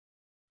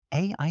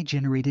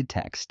AI-generated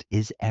text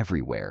is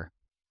everywhere.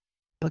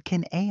 But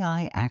can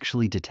AI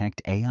actually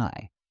detect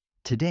AI?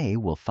 Today,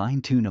 we'll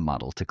fine-tune a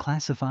model to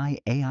classify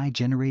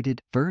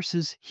AI-generated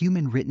versus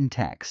human-written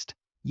text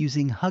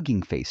using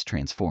Hugging Face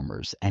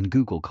transformers and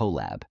Google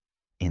Colab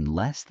in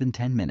less than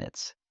 10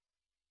 minutes.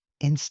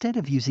 Instead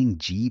of using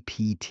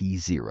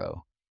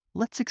GPT-0,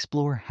 let's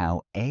explore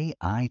how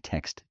AI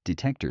text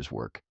detectors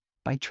work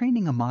by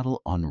training a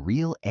model on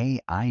real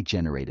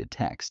AI-generated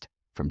text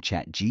from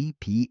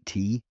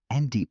ChatGPT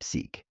and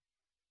DeepSeek.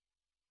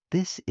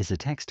 This is a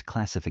text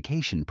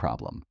classification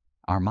problem.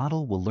 Our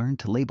model will learn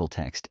to label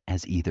text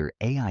as either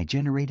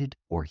AI-generated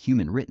or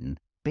human-written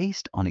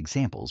based on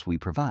examples we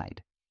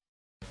provide.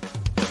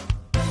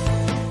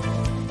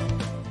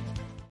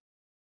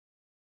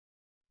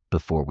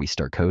 Before we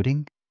start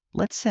coding,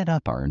 let's set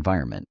up our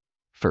environment.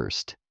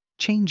 First,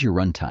 change your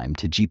runtime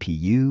to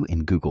GPU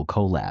in Google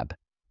Colab.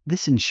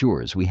 This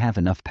ensures we have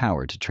enough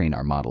power to train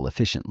our model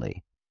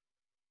efficiently.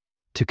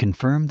 To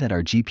confirm that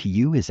our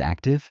GPU is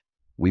active,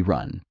 we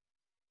run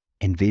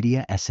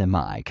NVIDIA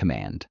SMI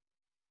command.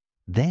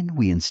 Then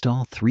we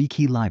install 3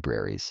 key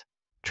libraries: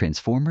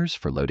 transformers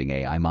for loading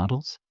AI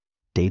models,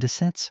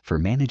 datasets for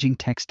managing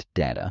text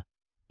data,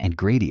 and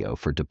Gradio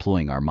for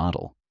deploying our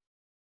model.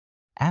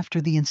 After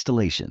the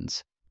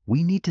installations,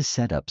 we need to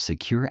set up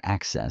secure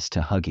access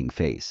to Hugging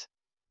Face.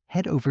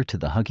 Head over to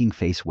the Hugging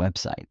Face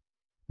website,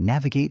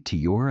 navigate to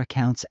your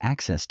account's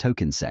access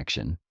token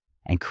section,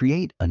 and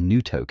create a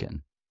new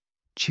token.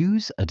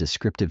 Choose a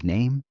descriptive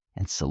name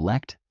and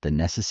select the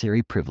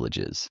necessary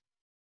privileges.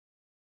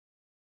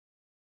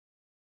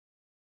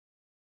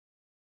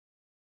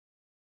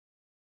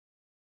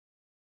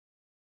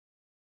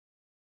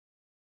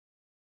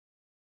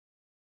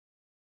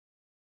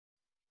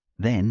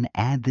 Then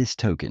add this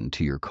token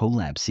to your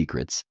Colab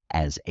secrets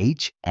as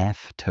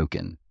HF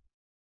token.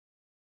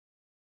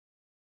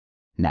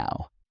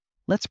 Now,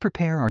 let's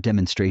prepare our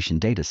demonstration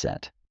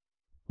dataset.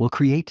 We'll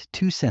create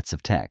 2 sets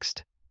of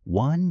text,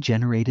 one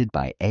generated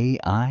by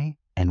AI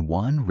and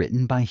one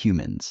written by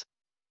humans.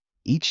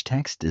 Each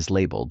text is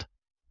labeled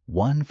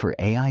 1 for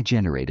AI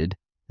generated,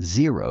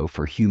 0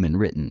 for human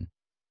written.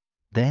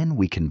 Then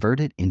we convert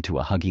it into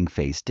a Hugging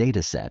Face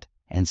dataset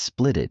and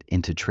split it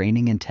into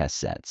training and test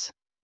sets.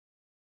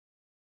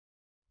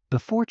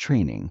 Before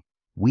training,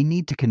 we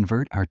need to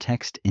convert our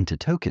text into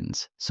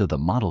tokens so the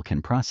model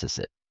can process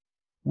it.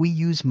 We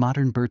use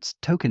ModernBERT's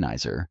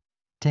tokenizer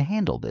to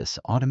handle this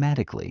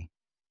automatically.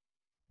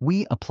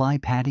 We apply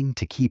padding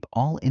to keep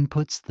all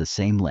inputs the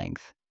same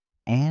length,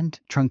 and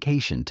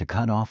truncation to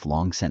cut off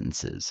long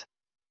sentences.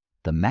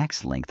 The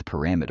max length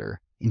parameter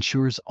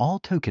ensures all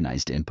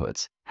tokenized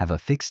inputs have a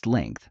fixed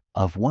length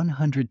of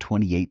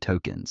 128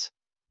 tokens,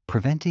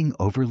 preventing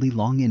overly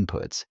long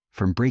inputs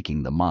from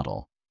breaking the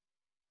model.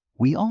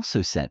 We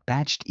also set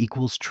batched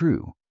equals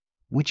true,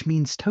 which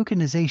means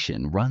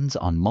tokenization runs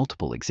on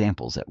multiple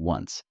examples at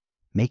once,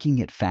 making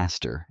it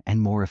faster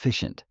and more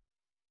efficient.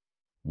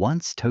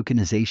 Once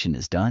tokenization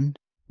is done,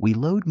 we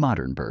load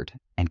ModernBERT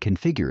and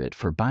configure it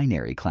for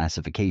binary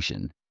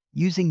classification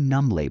using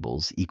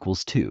numLabels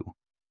equals 2,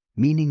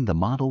 meaning the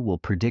model will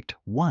predict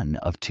one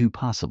of 2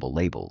 possible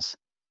labels: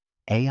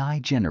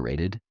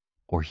 AI-generated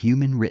or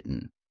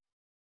human-written.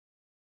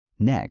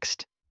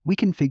 Next, we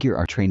configure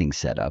our training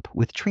setup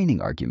with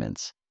training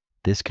arguments.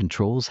 This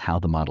controls how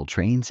the model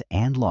trains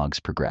and logs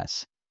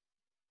progress.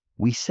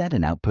 We set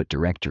an output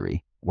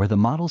directory where the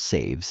model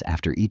saves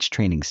after each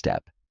training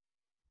step.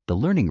 The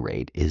learning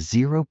rate is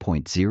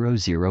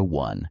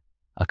 0.001,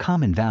 a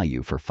common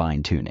value for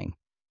fine-tuning.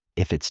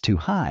 If it's too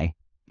high,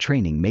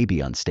 training may be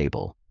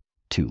unstable;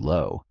 too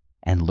low,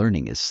 and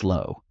learning is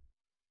slow.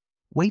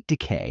 Weight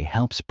decay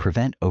helps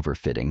prevent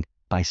overfitting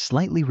by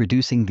slightly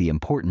reducing the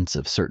importance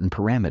of certain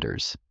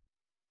parameters.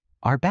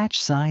 Our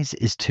batch size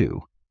is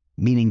 2,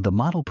 meaning the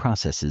model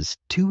processes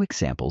 2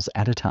 examples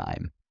at a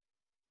time.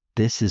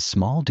 This is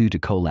small due to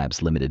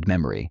Colab's limited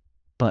memory,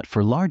 but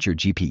for larger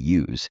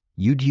GPUs,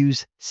 you'd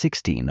use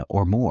 16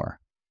 or more.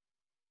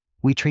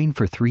 We train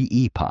for 3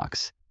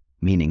 epochs,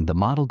 meaning the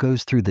model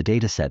goes through the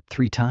dataset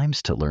 3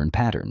 times to learn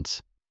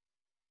patterns.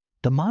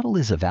 The model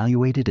is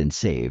evaluated and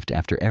saved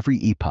after every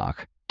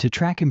epoch to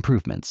track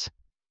improvements.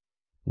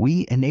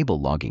 We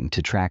enable logging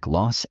to track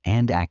loss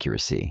and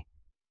accuracy.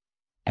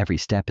 Every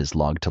step is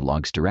logged to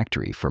logs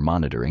directory for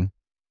monitoring.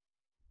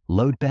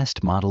 Load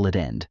best model at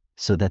end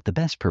so that the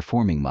best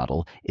performing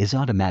model is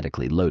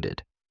automatically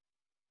loaded.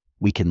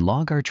 We can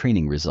log our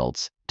training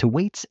results to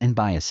weights and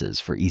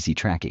biases for easy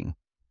tracking.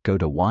 Go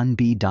to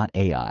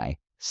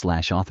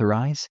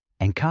wanb.ai/authorize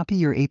and copy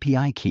your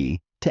API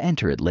key to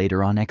enter it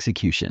later on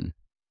execution.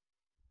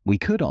 We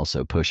could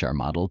also push our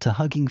model to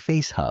Hugging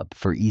Face Hub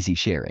for easy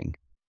sharing.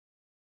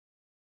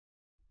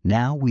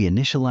 Now we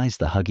initialize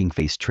the Hugging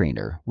Face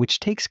trainer,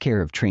 which takes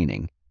care of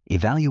training,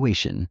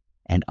 evaluation,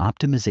 and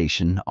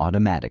optimization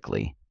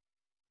automatically.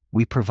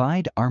 We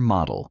provide our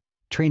model,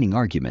 training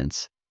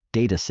arguments,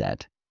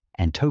 dataset,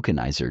 and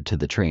tokenizer to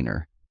the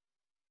trainer.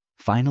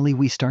 Finally,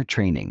 we start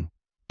training.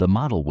 The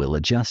model will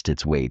adjust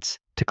its weights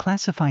to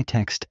classify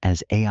text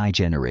as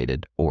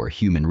AI-generated or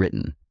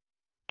human-written.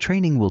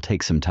 Training will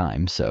take some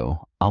time,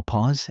 so I'll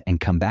pause and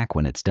come back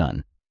when it's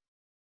done.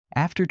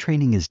 After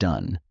training is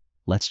done,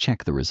 let's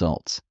check the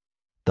results.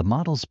 The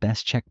model's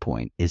best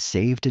checkpoint is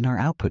saved in our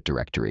output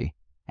directory,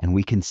 and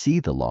we can see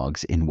the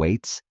logs in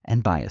weights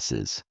and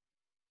biases.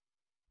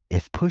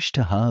 If push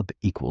to hub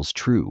equals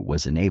true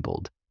was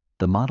enabled,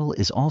 the model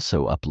is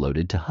also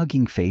uploaded to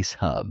Hugging Face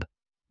Hub,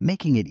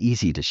 making it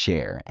easy to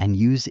share and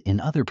use in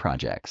other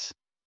projects.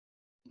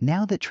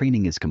 Now that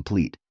training is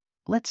complete,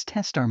 let's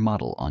test our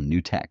model on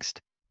new text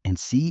and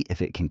see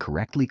if it can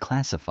correctly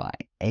classify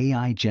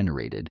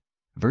AI-generated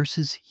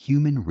versus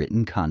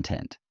human-written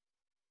content.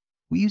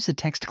 We use a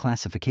text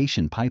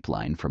classification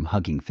pipeline from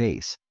Hugging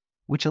Face,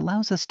 which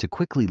allows us to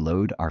quickly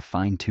load our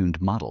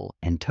fine-tuned model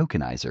and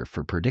tokenizer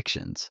for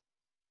predictions.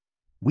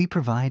 We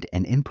provide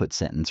an input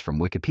sentence from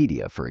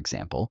Wikipedia, for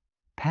example,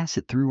 pass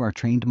it through our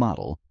trained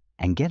model,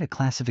 and get a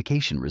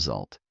classification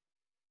result.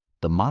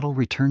 The model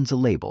returns a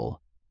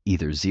label,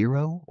 either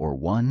 0 or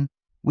 1,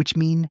 which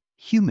mean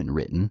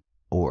human-written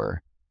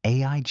or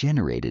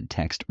AI-generated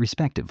text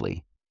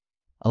respectively,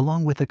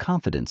 along with a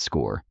confidence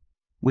score,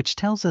 which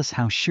tells us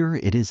how sure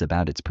it is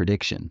about its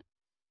prediction.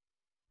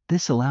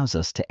 This allows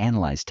us to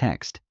analyze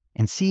text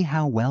and see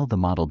how well the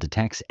model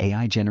detects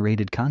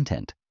AI-generated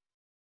content.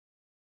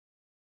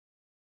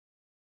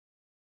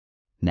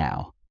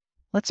 Now,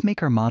 let's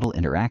make our model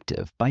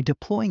interactive by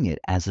deploying it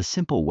as a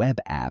simple web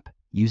app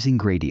using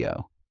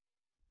Gradio.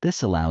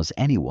 This allows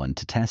anyone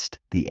to test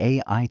the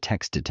AI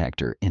text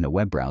detector in a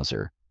web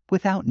browser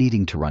without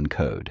needing to run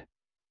code.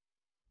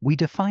 We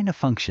define a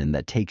function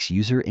that takes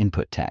user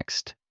input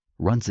text,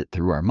 runs it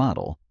through our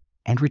model,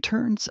 and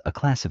returns a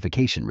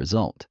classification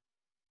result.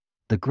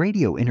 The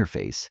Gradio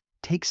interface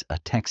takes a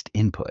text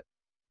input,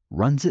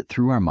 runs it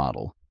through our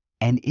model,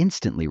 and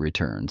instantly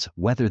returns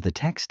whether the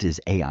text is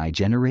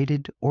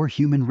AI-generated or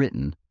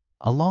human-written,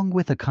 along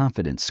with a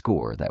confidence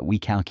score that we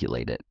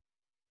calculated.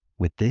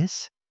 With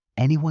this,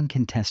 anyone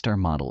can test our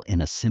model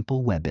in a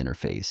simple web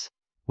interface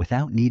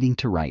without needing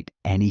to write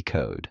any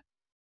code.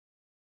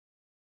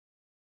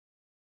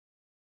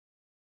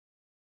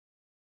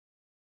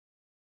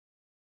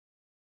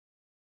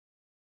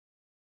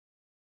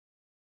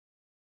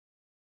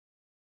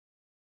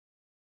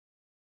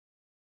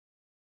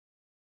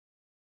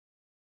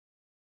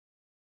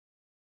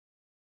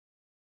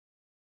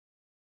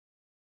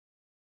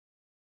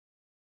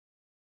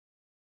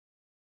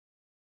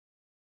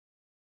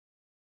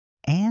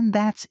 And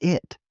that's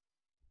it.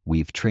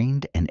 We've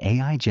trained an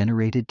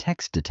AI-generated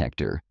text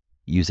detector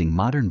using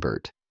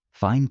ModernBERT,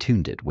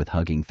 fine-tuned it with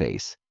Hugging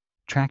Face,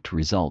 tracked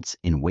results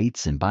in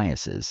weights and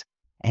biases,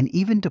 and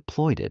even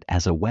deployed it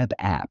as a web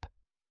app.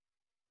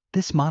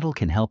 This model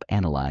can help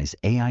analyze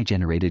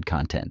AI-generated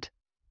content.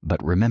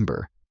 But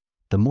remember,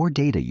 the more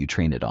data you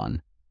train it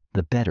on,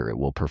 the better it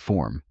will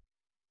perform.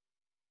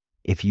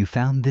 If you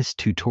found this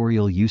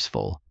tutorial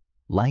useful,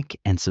 like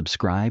and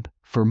subscribe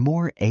for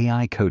more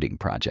AI coding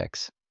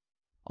projects.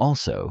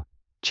 Also,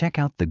 check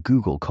out the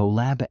Google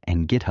Colab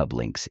and GitHub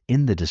links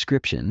in the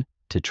description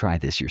to try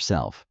this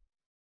yourself.